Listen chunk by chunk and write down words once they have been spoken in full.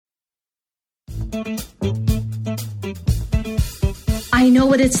I know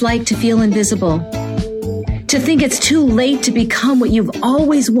what it's like to feel invisible, to think it's too late to become what you've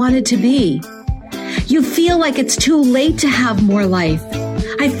always wanted to be. You feel like it's too late to have more life.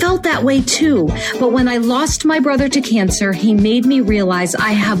 I felt that way too, but when I lost my brother to cancer, he made me realize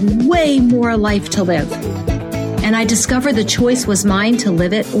I have way more life to live. And I discovered the choice was mine to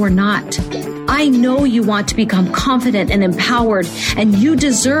live it or not. I know you want to become confident and empowered, and you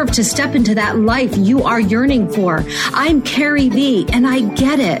deserve to step into that life you are yearning for. I'm Carrie V, and I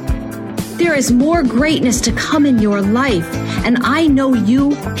get it. There is more greatness to come in your life, and I know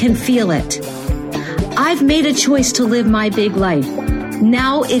you can feel it. I've made a choice to live my big life.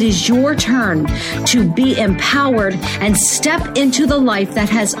 Now it is your turn to be empowered and step into the life that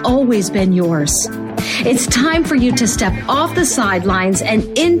has always been yours. It's time for you to step off the sidelines and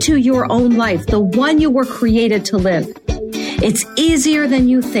into your own life, the one you were created to live. It's easier than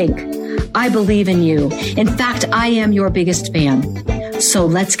you think. I believe in you. In fact, I am your biggest fan. So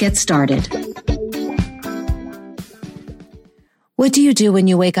let's get started. What do you do when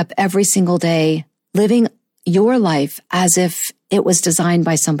you wake up every single day living your life as if it was designed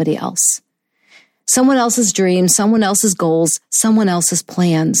by somebody else? Someone else's dreams, someone else's goals, someone else's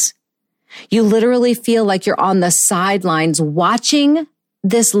plans. You literally feel like you're on the sidelines watching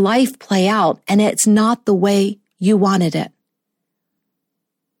this life play out, and it's not the way you wanted it.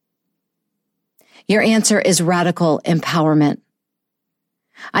 Your answer is radical empowerment.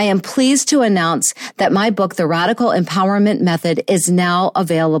 I am pleased to announce that my book, The Radical Empowerment Method, is now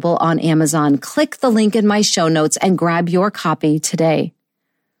available on Amazon. Click the link in my show notes and grab your copy today.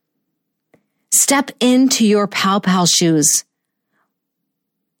 Step into your Pow shoes.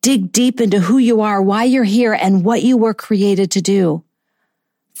 Dig deep into who you are, why you're here, and what you were created to do.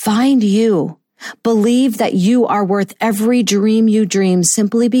 Find you. Believe that you are worth every dream you dream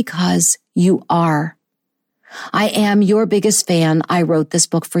simply because you are. I am your biggest fan. I wrote this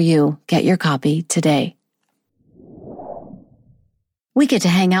book for you. Get your copy today. We get to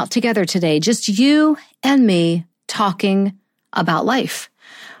hang out together today, just you and me talking about life,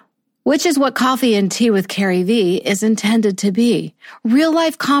 which is what Coffee and Tea with Carrie V is intended to be. Real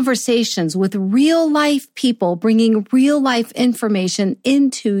life conversations with real life people, bringing real life information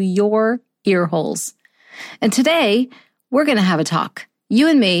into your ear holes. And today we're going to have a talk, you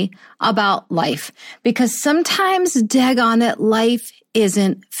and me, about life, because sometimes, daggone it, life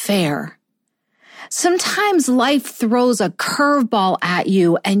isn't fair. Sometimes life throws a curveball at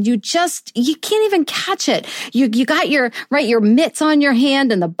you and you can't even catch it. You got your mitts on your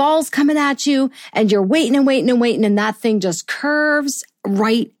hand and the ball's coming at you and you're waiting and that thing just curves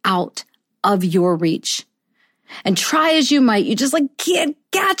right out of your reach. And try as you might, you just can't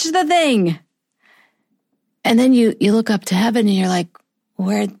catch the thing. And then you look up to heaven and you're like,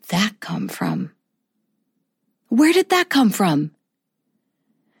 where'd that come from? Where did that come from?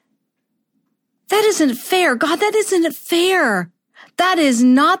 That isn't fair. God, that isn't fair. That is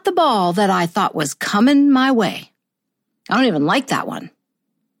not the ball that I thought was coming my way. I don't even like that one.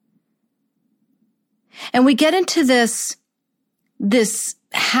 And we get into this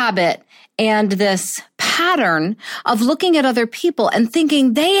habit and this pattern of looking at other people and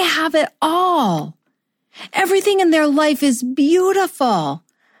thinking they have it all. Everything in their life is beautiful.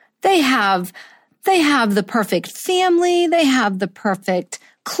 They have the perfect family. They have the perfect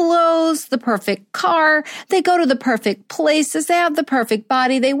clothes, the perfect car. They go to the perfect places. They have the perfect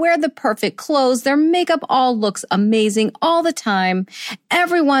body. They wear the perfect clothes. Their makeup all looks amazing all the time.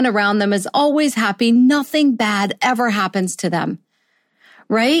 Everyone around them is always happy. Nothing bad ever happens to them,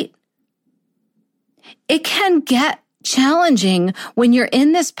 right? It can get challenging when you're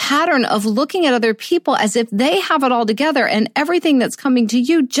in this pattern of looking at other people as if they have it all together and everything that's coming to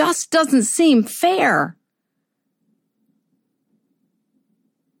you just doesn't seem fair.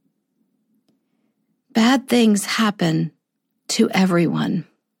 Bad things happen to everyone.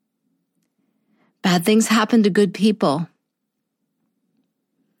 Bad things happen to good people.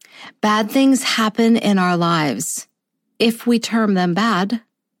 Bad things happen in our lives, if we term them bad.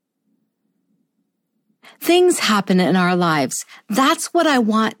 Things happen in our lives. That's what I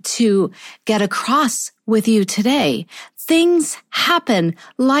want to get across with you today. Things happen.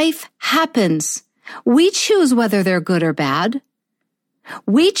 Life happens. We choose whether they're good or bad.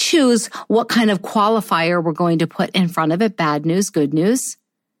 We choose what kind of qualifier we're going to put in front of it, bad news, good news.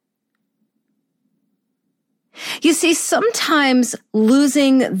 You see, sometimes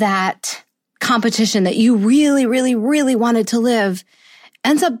losing that competition that you really, really, really wanted to live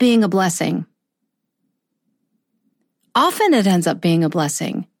ends up being a blessing. Often it ends up being a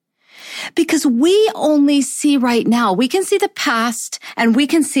blessing because we only see right now. We can see the past and we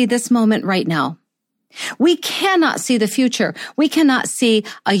can see this moment right now. We cannot see the future. We cannot see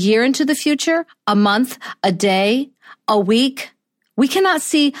a year into the future, a month, a day, a week. We cannot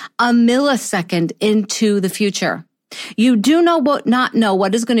see a millisecond into the future. You do not know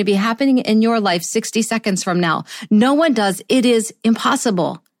what is going to be happening in your life 60 seconds from now. No one does. It is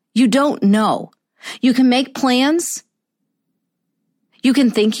impossible. You don't know. You can make plans. You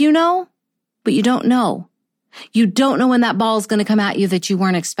can think you know, but you don't know. You don't know when that ball is going to come at you that you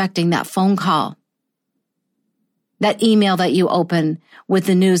weren't expecting, that phone call, that email that you open with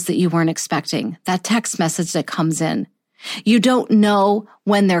the news that you weren't expecting, that text message that comes in. You don't know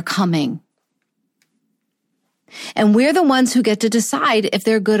when they're coming. And we're the ones who get to decide if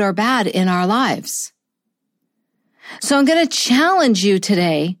they're good or bad in our lives. So I'm going to challenge you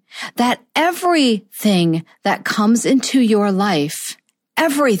today that everything that comes into your life,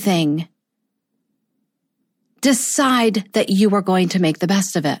 everything, decide that you are going to make the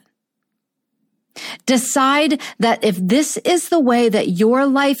best of it. Decide that if this is the way that your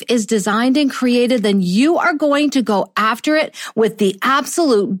life is designed and created, then you are going to go after it with the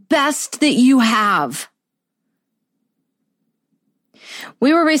absolute best that you have.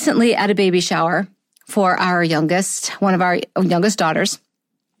 We were recently at a baby shower for our youngest, one of our youngest daughters,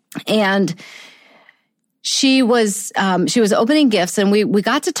 and she was opening gifts, and we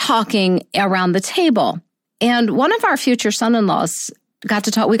got to talking around the table, and one of our future son-in-laws we got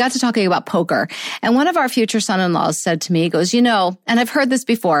to talking about poker, and one of our future son-in-laws said to me, he goes, and I've heard this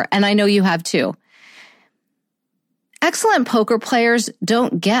before, and I know you have too. Excellent poker players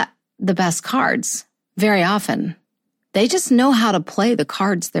don't get the best cards very often. They just know how to play the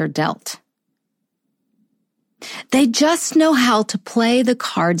cards they're dealt. They just know how to play the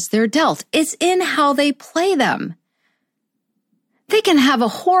cards they're dealt. It's in how they play them. They can have a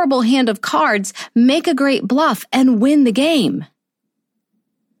horrible hand of cards, make a great bluff, and win the game.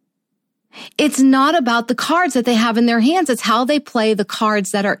 It's not about the cards that they have in their hands. It's how they play the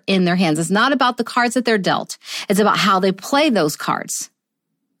cards that are in their hands. It's not about the cards that they're dealt. It's about how they play those cards.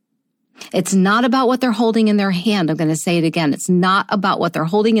 It's not about what they're holding in their hand. I'm going to say it again. It's not about what they're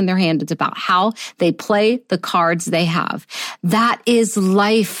holding in their hand. It's about how they play the cards they have. That is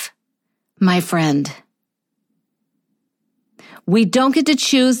life, my friend. We don't get to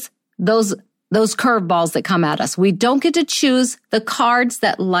choose those curveballs that come at us. We don't get to choose the cards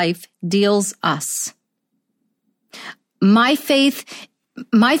that life deals us. My faith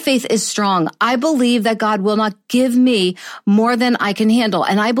is strong. I believe that God will not give me more than I can handle.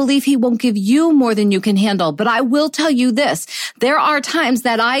 And I believe he won't give you more than you can handle. But I will tell you this. There are times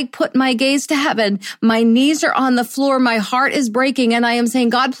that I put my gaze to heaven. My knees are on the floor. My heart is breaking. And I am saying,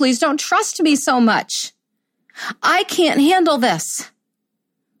 God, please don't trust me so much. I can't handle this.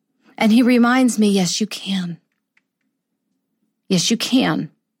 And he reminds me, yes, you can. Yes, you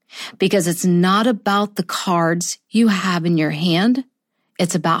can. Because it's not about the cards you have in your hand.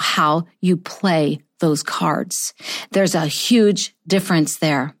 It's about how you play those cards. There's a huge difference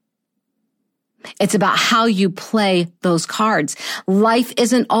there. It's about how you play those cards. Life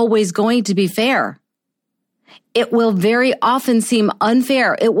isn't always going to be fair. It will very often seem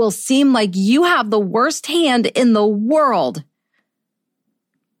unfair. It will seem like you have the worst hand in the world.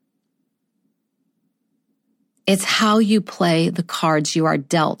 It's how you play the cards you are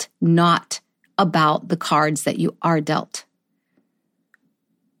dealt, not about the cards that you are dealt.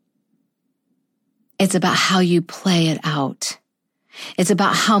 It's about how you play it out. It's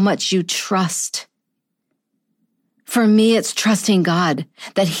about how much you trust. For me, it's trusting God,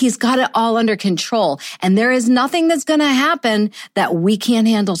 that he's got it all under control, and there is nothing that's going to happen that we can't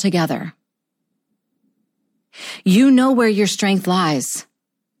handle together. You know where your strength lies.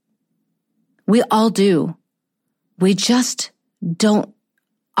 We all do. We just don't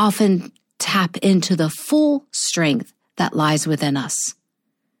often tap into the full strength that lies within us.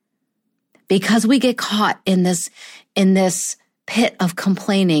 Because we get caught in this pit of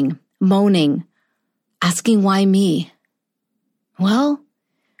complaining, moaning, asking why me? Well,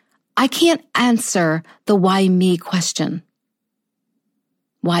 I can't answer the why me question.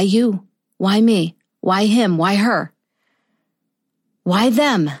 Why you? Why me? Why him? Why her? Why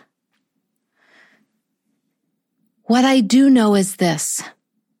them? What I do know is this.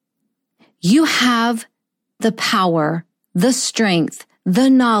 You have the power, the strength, the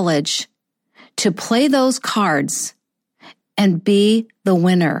knowledge to play those cards and be the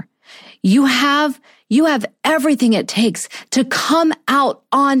winner. You have everything it takes to come out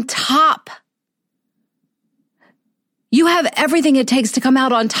on top. You have everything it takes to come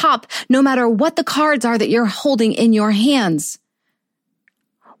out on top, no matter what the cards are that you're holding in your hands.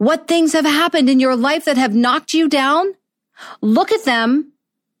 What things have happened in your life that have knocked you down? Look at them.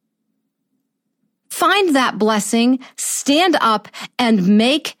 Find that blessing, stand up, and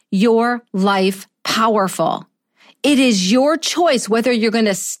make your life powerful. It is your choice whether you're going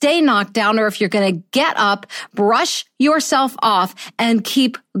to stay knocked down or if you're going to get up, brush yourself off, and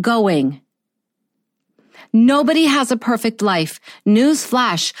keep going. Nobody has a perfect life.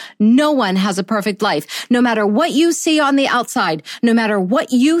 Newsflash, no one has a perfect life. No matter what you see on the outside, no matter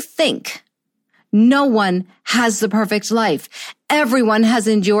what you think, no one has the perfect life. Everyone has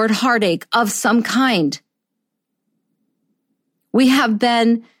endured heartache of some kind. We have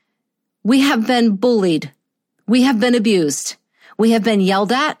been bullied. We have been abused. We have been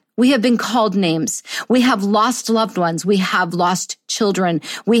yelled at. We have been called names. We have lost loved ones. We have lost children.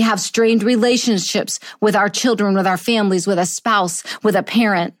 We have strained relationships with our children, with our families, with a spouse, with a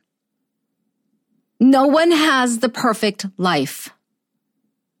parent. No one has the perfect life.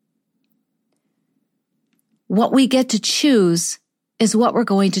 What we get to choose is what we're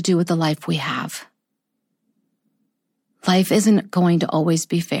going to do with the life we have. Life isn't going to always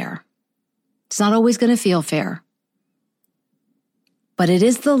be fair. It's not always going to feel fair. But it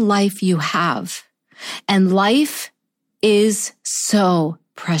is the life you have. And life is so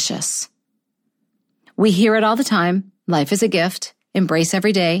precious. We hear it all the time. Life is a gift. Embrace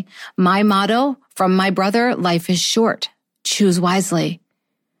every day. My motto from my brother, life is short. Choose wisely.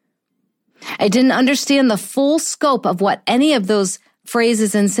 I didn't understand the full scope of what any of those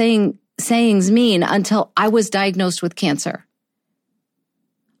phrases and sayings mean until I was diagnosed with cancer.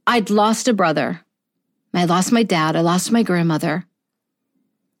 I'd lost a brother. I lost my dad. I lost my grandmother.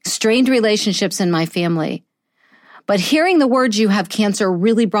 Strained relationships in my family. But hearing the words "you have cancer"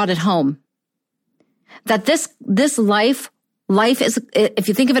 really brought it home. That this life is, if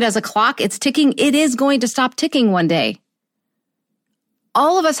you think of it as a clock, it's ticking. It is going to stop ticking one day.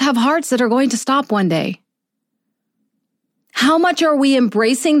 All of us have hearts that are going to stop one day. How much are we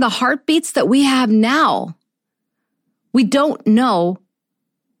embracing the heartbeats that we have now? We don't know,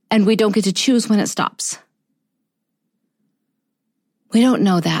 and we don't get to choose when it stops. We don't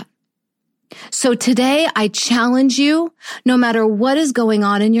know that. So today I challenge you, no matter what is going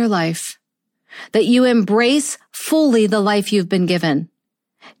on in your life, that you embrace fully the life you've been given.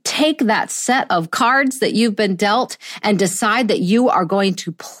 Take that set of cards that you've been dealt and decide that you are going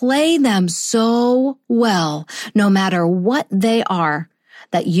to play them so well, no matter what they are,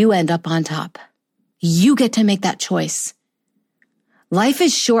 that you end up on top. You get to make that choice. Life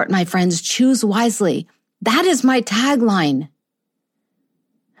is short, my friends. Choose wisely. That is my tagline.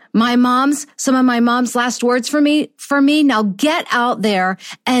 Some of my mom's last words for me, now get out there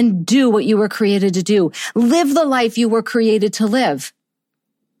and do what you were created to do. Live the life you were created to live.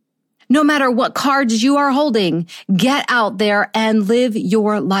 No matter what cards you are holding, get out there and live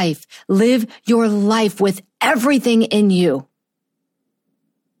your life. Live your life with everything in you.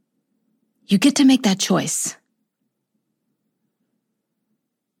 You get to make that choice.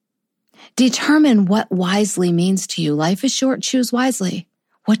 Determine what wisely means to you. Life is short, choose wisely.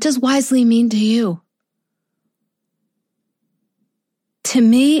 What does wisely mean to you? To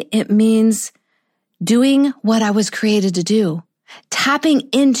me, it means doing what I was created to do, tapping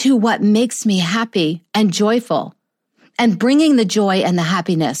into what makes me happy and joyful, and bringing the joy and the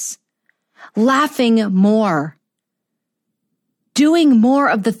happiness, laughing more, doing more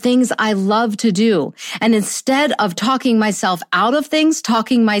of the things I love to do, and instead of talking myself out of things,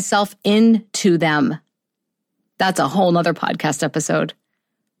 talking myself into them. That's a whole nother podcast episode.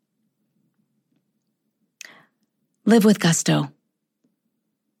 Live with gusto.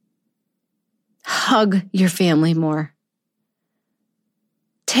 Hug your family more.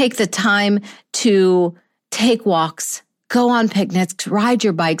 Take the time to take walks, go on picnics, ride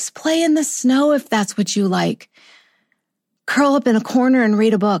your bikes, play in the snow if that's what you like. Curl up in a corner and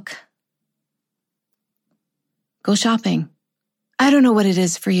read a book. Go shopping. I don't know what it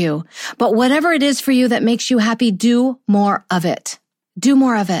is for you, but whatever it is for you that makes you happy, do more of it. Do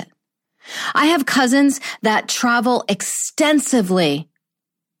more of it. I have cousins that travel extensively.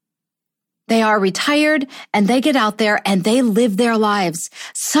 They are retired and they get out there and they live their lives.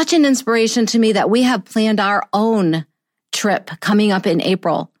 Such an inspiration to me that we have planned our own trip coming up in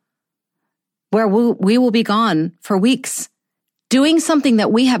April, where we will be gone for weeks, doing something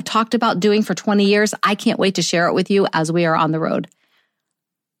that we have talked about doing for 20 years. I can't wait to share it with you as we are on the road.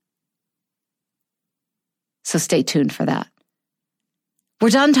 So stay tuned for that. We're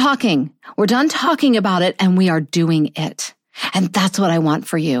done talking. We're done talking about it and we are doing it. And that's what I want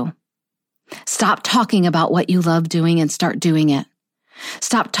for you. Stop talking about what you love doing and start doing it.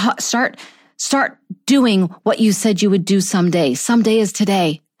 Start doing what you said you would do someday. Someday is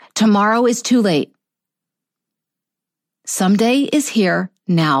today. Tomorrow is too late. Someday is here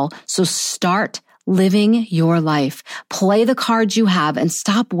now. So start living your life. Play the cards you have and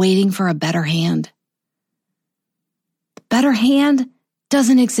stop waiting for a better hand. The better hand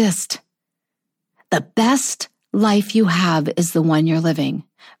doesn't exist. The best life you have is the one you're living.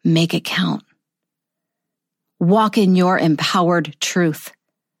 Make it count. Walk in your empowered truth.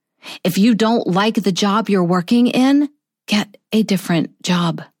 If you don't like the job you're working in, get a different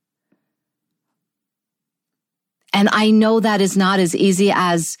job. And I know that is not as easy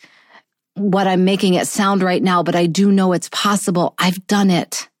as what I'm making it sound right now, but I do know it's possible. I've done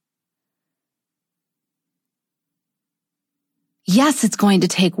it. Yes, it's going to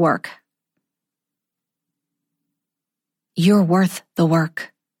take work. You're worth the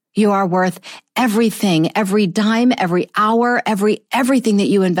work. You are worth everything, every dime, every hour, everything that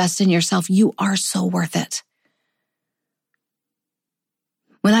you invest in yourself. You are so worth it.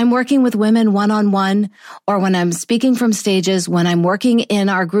 When I'm working with women one-on-one, or when I'm speaking from stages, when I'm working in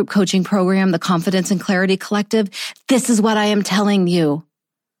our group coaching program, the Confidence and Clarity Collective, this is what I am telling you.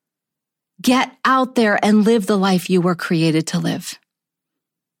 Get out there and live the life you were created to live.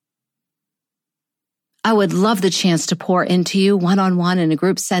 I would love the chance to pour into you one-on-one in a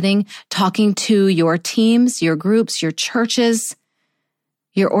group setting, talking to your teams, your groups, your churches,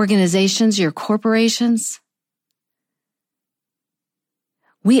 your organizations, your corporations.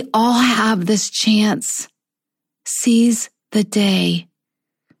 We all have this chance. Seize the day.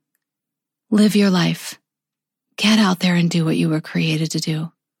 Live your life. Get out there and do what you were created to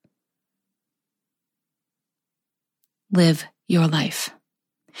do. Live your life.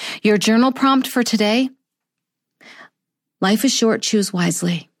 Your journal prompt for today: life is short, choose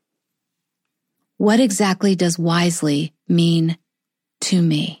wisely. What exactly does wisely mean to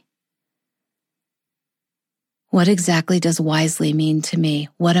me? What exactly does wisely mean to me?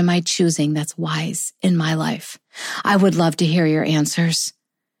 What am I choosing that's wise in my life? I would love to hear your answers.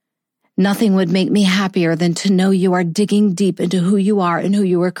 Nothing would make me happier than to know you are digging deep into who you are and who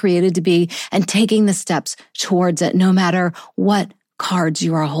you were created to be and taking the steps towards it, no matter what cards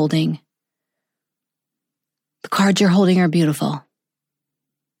you are holding. The cards you're holding are beautiful.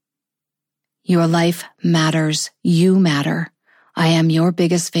 Your life matters. You matter. I am your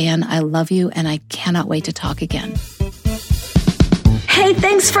biggest fan. I love you, and I cannot wait to talk again. Hey,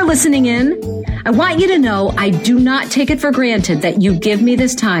 thanks for listening in. I want you to know I do not take it for granted that you give me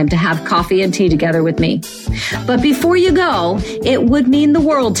this time to have coffee and tea together with me. But before you go, it would mean the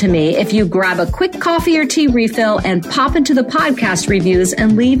world to me if you grab a quick coffee or tea refill and pop into the podcast reviews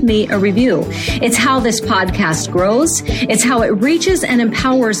and leave me a review. It's how this podcast grows. It's how it reaches and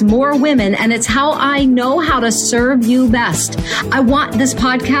empowers more women, and it's how I know how to serve you best. I want this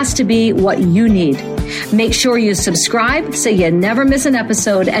podcast to be what you need. Make sure you subscribe so you never miss an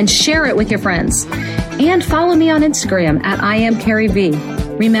episode, and share it with your friends. And follow me on Instagram at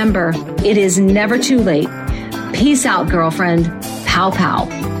IamCarrieV. Remember, it is never too late. Peace out, girlfriend. Pow pow.